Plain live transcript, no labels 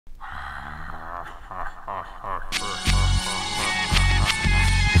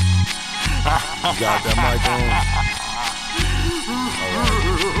got that mic on? Alright.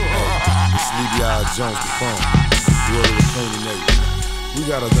 It's Louisiana Jones the phone. The world of the Kane. We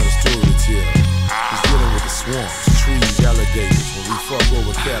got another story to tell. It's dealing with the swamps, trees, alligators, when we fuck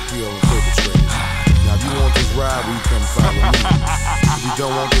over Cap Hill and perpetrators. Now if you want this ride, we come follow me. If you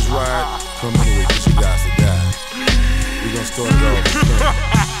don't want this ride, come anyway, cause you guys to die. We gonna start it off with Kane.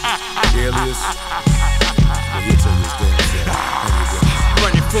 Alias, well, he'll tell you his damn self.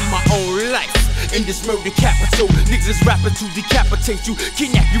 Running from my own life in this murder capital. Niggas is rapping to decapitate you,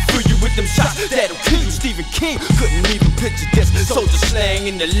 kidnap you, fill you with them shots that'll kill you. Stephen King couldn't even picture this. Soldier slang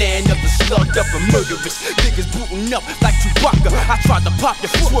in the land of the slugged up and murderous. Niggas booting up like Chewbacca. I tried to pop you,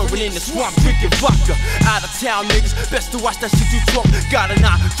 swerving in the swamp, drinking vodka. Out of town niggas, best to watch that shit you talk. Got an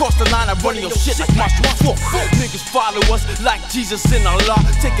eye, cross the line, I'm running your shit like martial law. Niggas follow us like Jesus in Allah.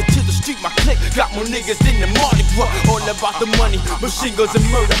 Take it to the street, my clique got more niggas than the Mardi Gras. All about the money, machine guns and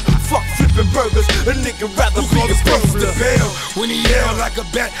murder. Fuck flipping burgers, a nigga rather be a burglar. Bell when he yell like a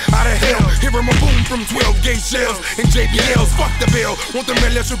bat out of hell. Hear him a boom from 12 gauge shells and JBLs. Fuck the bell, want them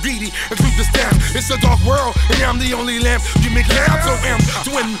less so greedy and truth the stamp. It's a dark world and I'm the only lamp. You make lamp so amped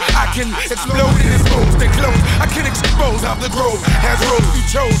to when I can explode in this mode. Stay close, I can expose how the grove has roads you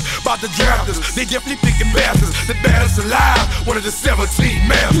chose. About the drafters, they definitely picking bastards. The baddest alive, one of the 17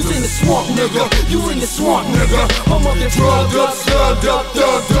 masters. You in the swamp, nigga. You in the swamp, nigga. I'm up the drugged up, slugged up,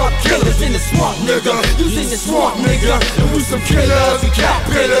 thugged up. Killers in the swamp, nigga. You in the swamp, nigga. And we some killers, we cat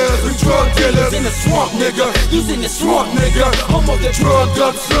pillars, we drug dealers in the swamp, nigga. You in the swamp, nigga. I'm up the drugged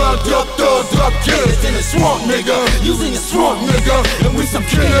up, slugged up, thugged up. Killers in the swamp, nigga. You in the swamp, nigga. And we some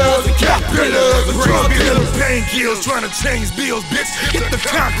killers, we cat pillars, we drug dealers. Painkillers trying to change bills, bitch. Hit the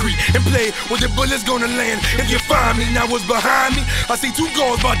concrete and play where the bullets gonna land. If you find me, now what's behind me? I see two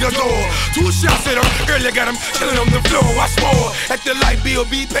guards by the door. Two shots at him, earlier got him chilling on the floor. I swore at the light bill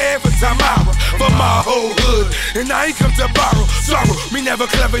be paying for time hour for my whole hood. And now he come to borrow sorrow, me never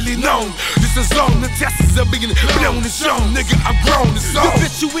cleverly known. This is on the tests are being blown and shown. Nigga, I'm grown, it's on.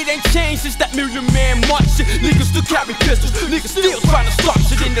 Bet you it ain't changed since that Million Man March shit. Niggas still carry pistols, niggas still trying to start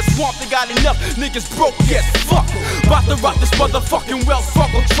shit in the swamp. They got enough, niggas broke, yes, fuck. About to rock this motherfucking Wells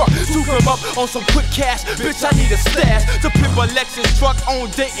Fargo truck. To come up on some quick cash, bitch, I need a stash. To pimp a Lexus truck on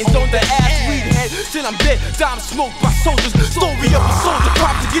Dayton's on the ass. Weed head till I'm dead, dime smoked by soldiers. Story of a soldier,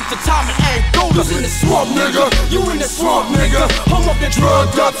 pop to get the time and ain't golders. In the swamp, nigga, you in the swamp, nigga. I'm up the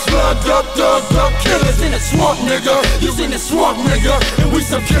drugged up, slugged up, thugged up. Killers in the swamp, nigga. You in the swamp, nigga. And we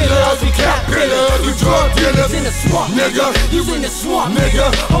some killers, we cat pillars, we drug dealers in the swamp, nigga. You in the swamp,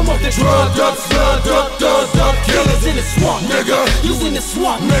 nigga. I'm up the drugged up, slugged up, thugged up. Killers in the swamp, nigga. You in the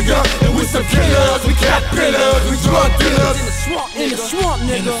swamp, nigga. And we some killers, we cat pillars, we drug dealers in the swamp, nigga. In the swamp,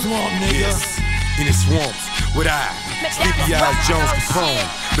 nigga. Yes, in the swamps with Louisiana Jones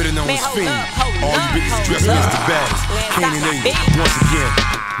Capone, better known as Fiend. All you bitches dressing as the baddest. Kane and Abel, once again,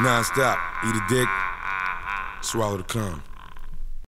 non-stop. Eat a dick, swallow the cum.